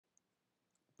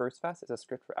BurstFast is a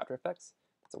script for After Effects.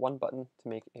 It's one button to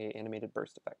make an animated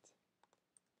burst effect.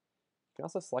 You can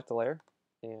also select a layer,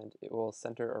 and it will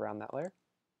center around that layer.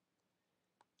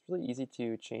 It's really easy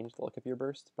to change the look of your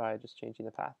burst by just changing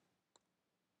the path.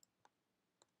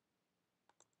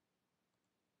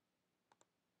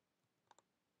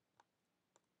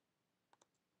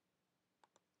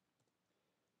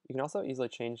 You can also easily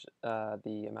change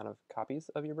the amount of copies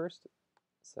of your burst.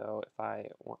 So if I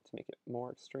want to make it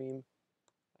more extreme,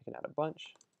 I can add a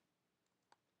bunch.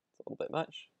 It's a little bit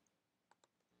much.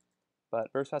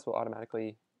 But BurstFast will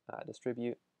automatically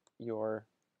distribute your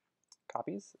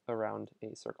copies around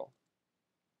a circle.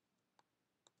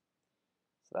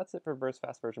 So that's it for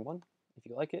BurstFast version 1. If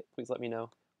you like it, please let me know.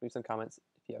 Leave some comments.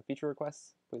 If you have feature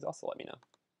requests, please also let me know.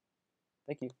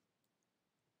 Thank you.